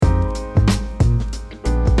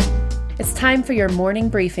It's time for your morning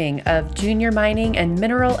briefing of junior mining and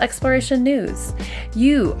mineral exploration news.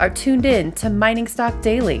 You are tuned in to Mining Stock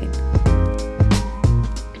Daily.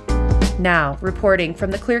 Now, reporting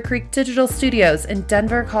from the Clear Creek Digital Studios in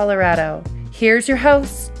Denver, Colorado, here's your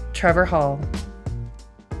host, Trevor Hall.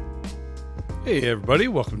 Hey everybody,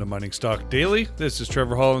 welcome to Mining Stock Daily. This is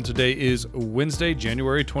Trevor Hall and today is Wednesday,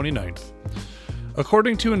 January 29th.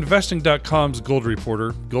 According to Investing.com's Gold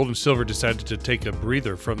Reporter, gold and silver decided to take a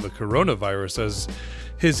breather from the coronavirus as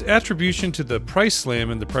his attribution to the price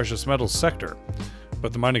slam in the precious metals sector.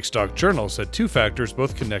 But the Mining Stock Journal said two factors,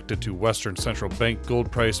 both connected to Western Central Bank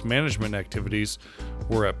gold price management activities,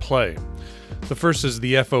 were at play. The first is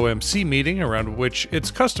the FOMC meeting, around which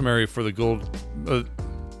it's customary for the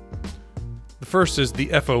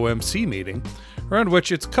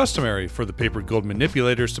paper gold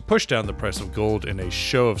manipulators to push down the price of gold in a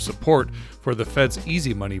show of support for the Fed's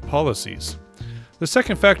easy money policies. The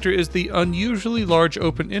second factor is the unusually large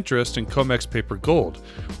open interest in COMEX paper gold,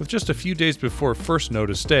 with just a few days before First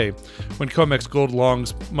Notice Day, when COMEX gold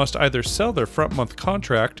longs must either sell their front month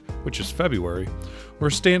contract, which is February, or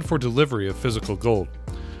stand for delivery of physical gold.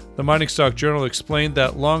 The Mining Stock Journal explained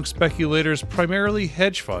that long speculators, primarily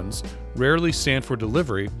hedge funds, rarely stand for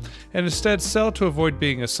delivery and instead sell to avoid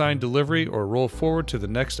being assigned delivery or roll forward to the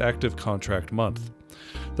next active contract month.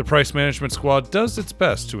 The price management squad does its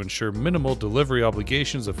best to ensure minimal delivery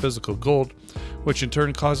obligations of physical gold, which in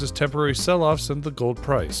turn causes temporary sell-offs in the gold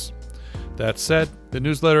price. That said, the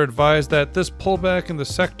newsletter advised that this pullback in the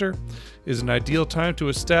sector is an ideal time to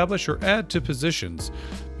establish or add to positions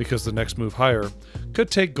because the next move higher could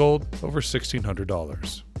take gold over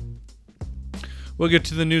 $1,600. We'll get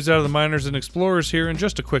to the news out of the miners and explorers here in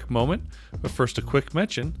just a quick moment, but first a quick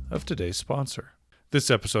mention of today's sponsor.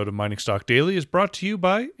 This episode of Mining Stock Daily is brought to you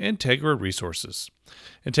by Integra Resources.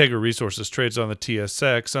 Integra Resources trades on the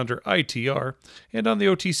TSX under ITR and on the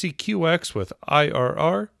OTCQX with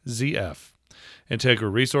IRRZF.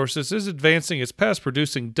 Integra Resources is advancing its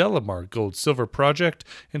past-producing Delamar gold-silver project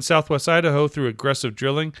in southwest Idaho through aggressive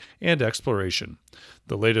drilling and exploration.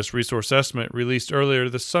 The latest resource estimate released earlier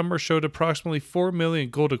this summer showed approximately 4 million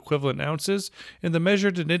gold-equivalent ounces in the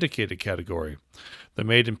measured and indicated category. The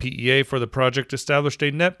maiden PEA for the project established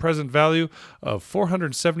a net present value of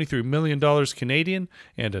 $473 million Canadian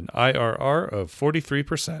and an IRR of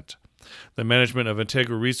 43%. The management of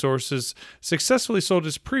Integra Resources successfully sold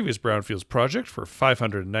its previous brownfields project for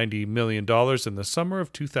 $590 million in the summer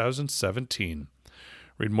of 2017.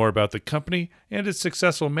 Read more about the company and its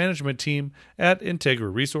successful management team at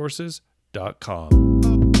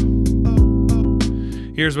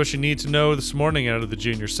integraresources.com. Here's what you need to know this morning out of the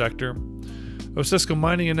junior sector. Osisko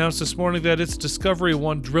Mining announced this morning that its Discovery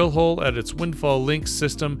 1 drill hole at its Windfall Links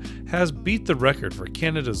system has beat the record for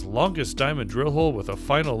Canada's longest diamond drill hole with a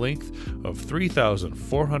final length of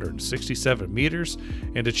 3,467 meters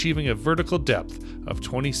and achieving a vertical depth of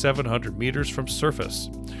 2,700 meters from surface.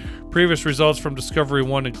 Previous results from Discovery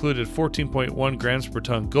 1 included 14.1 grams per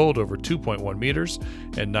ton gold over 2.1 meters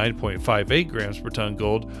and 9.58 grams per ton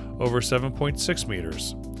gold over 7.6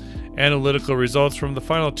 meters. Analytical results from the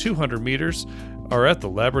final 200 meters are at the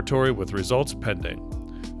laboratory with results pending.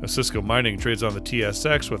 Osisko Mining trades on the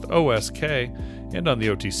TSX with OSK and on the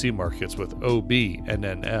OTC markets with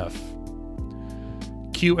OBNNF.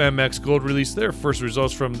 QMX Gold released their first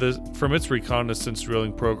results from its reconnaissance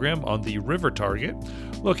drilling program on the River Target,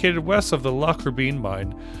 located west of the Lockerbie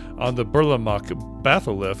mine on the Burlamac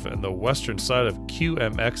batholith and the western side of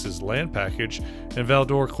QMX's land package in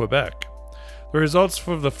Val-d'Or, Quebec. The results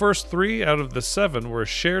for the first 3 out of the 7 were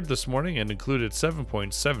shared this morning and included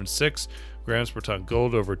 7.76 grams per ton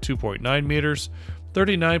gold over 2.9 meters,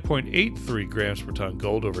 39.83 grams per ton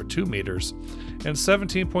gold over 2 meters, and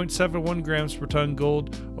 17.71 grams per ton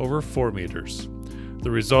gold over 4 meters.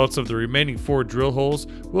 The results of the remaining 4 drill holes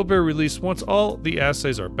will be released once all the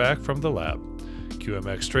assays are back from the lab.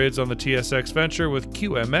 QMX trades on the TSX Venture with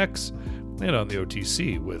QMX and on the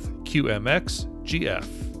OTC with QMXGF.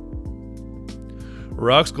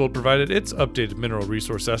 Roxgold provided its updated mineral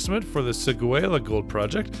resource estimate for the Séguéla gold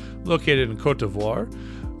project located in Côte d'Ivoire.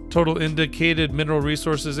 Total indicated mineral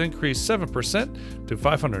resources increased 7% to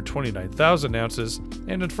 529,000 ounces,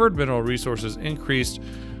 and inferred mineral resources increased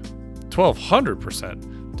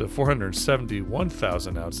 1,200% to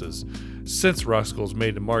 471,000 ounces since Roxgold's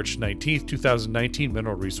made in March 19, 2019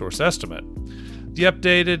 mineral resource estimate. The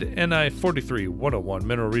updated NI 43-101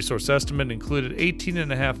 mineral resource estimate included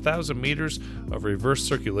 18,500 meters of reverse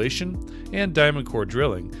circulation and diamond core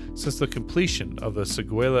drilling since the completion of the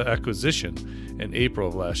Séguéla acquisition in April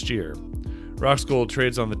of last year. Roxgold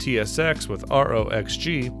trades on the TSX with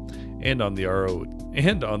ROXG and on the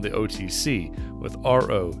and on the OTC with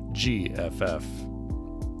ROGFF.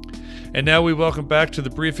 And now we welcome back to the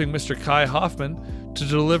briefing Mr. Kai Hoffman to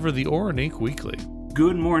deliver the Oronic Weekly.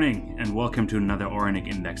 Good morning and welcome to another Oronic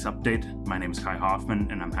Index update. My name is Kai Hoffman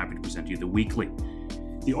and I'm happy to present you the weekly.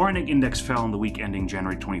 The Oronic Index fell in the week ending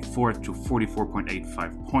January 24th to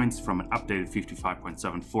 44.85 points from an updated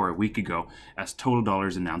 55.74 a week ago as total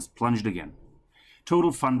dollars announced plunged again.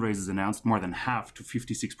 Total fundraisers announced more than half to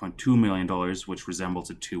 $56.2 million, which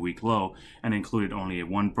resembles a 2-week low, and included only a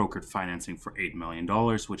one brokered financing for $8 million,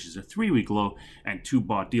 which is a 3-week low, and 2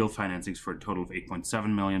 bought deal financings for a total of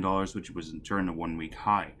 $8.7 million, which was in turn a 1-week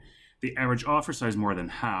high. The average offer size more than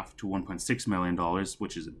half to $1.6 million,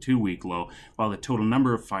 which is a 2-week low, while the total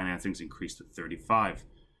number of financings increased to 35.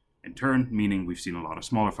 In turn, meaning we've seen a lot of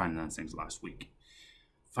smaller financings last week.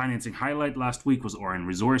 Financing highlight last week was Orion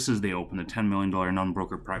Resources. They opened a $10 million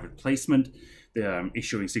non-broker private placement,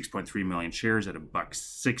 issuing 6.3 million shares at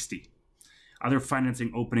 $1.60. Other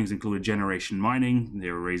financing openings included Generation Mining.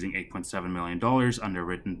 They were raising $8.7 million,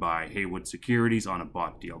 underwritten by Haywood Securities on a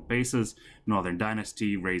bought deal basis. Northern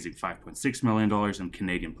Dynasty raising $5.6 million, and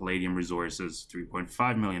Canadian Palladium Resources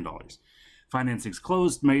 $3.5 million. Financings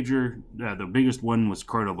closed major. The biggest one was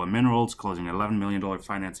Cordoba Minerals, closing $11 million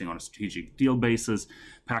financing on a strategic deal basis.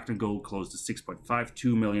 Pacton Gold closed a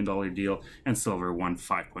 $6.52 million deal, and Silver won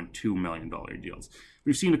 $5.2 million deals.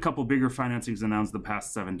 We've seen a couple bigger financings announced the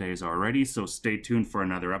past 7 days already, so stay tuned for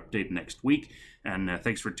another update next week. And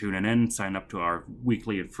thanks for tuning in. Sign up to our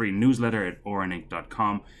weekly and free newsletter at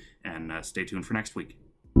oronic.com, and stay tuned for next week.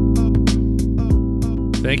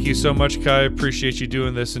 Thank you so much, Kai. Appreciate you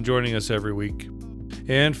doing this and joining us every week.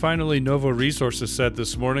 And finally, Novo Resources said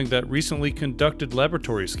this morning that recently conducted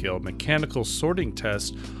laboratory-scale mechanical sorting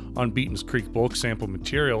tests on Beaton's Creek bulk sample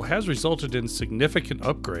material has resulted in significant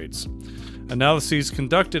upgrades. Analyses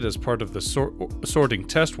conducted as part of the sorting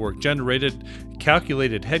test work generated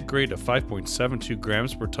calculated head grade of 5.72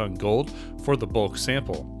 grams per ton gold for the bulk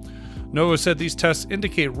sample. Novo said these tests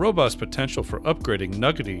indicate robust potential for upgrading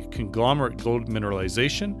nuggety conglomerate gold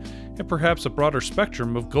mineralization and perhaps a broader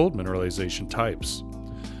spectrum of gold mineralization types.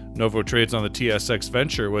 Novo trades on the TSX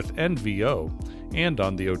Venture with NVO and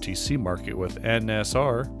on the OTC market with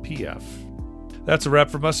NSRPF. That's a wrap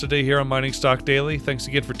from us today here on Mining Stock Daily. Thanks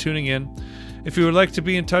again for tuning in. If you would like to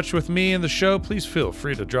be in touch with me and the show, please feel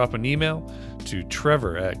free to drop an email to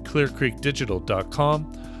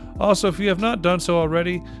trevor@clearcreekdigital.com. Also, if you have not done so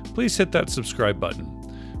already, please hit that subscribe button.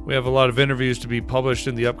 We have a lot of interviews to be published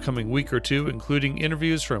in the upcoming week or two, including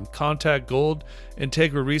interviews from Contact Gold,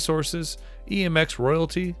 Integra Resources, EMX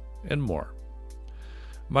Royalty, and more.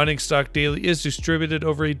 Mining Stock Daily is distributed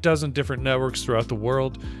over a dozen different networks throughout the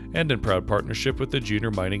world and in proud partnership with the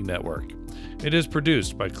Junior Mining Network. It is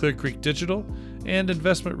produced by Clear Creek Digital and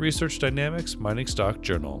Investment Research Dynamics Mining Stock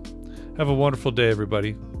Journal. Have a wonderful day,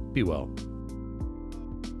 everybody. Be well.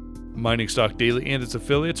 Mining Stock Daily and its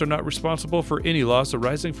affiliates are not responsible for any loss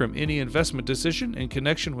arising from any investment decision in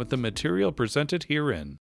connection with the material presented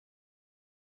herein.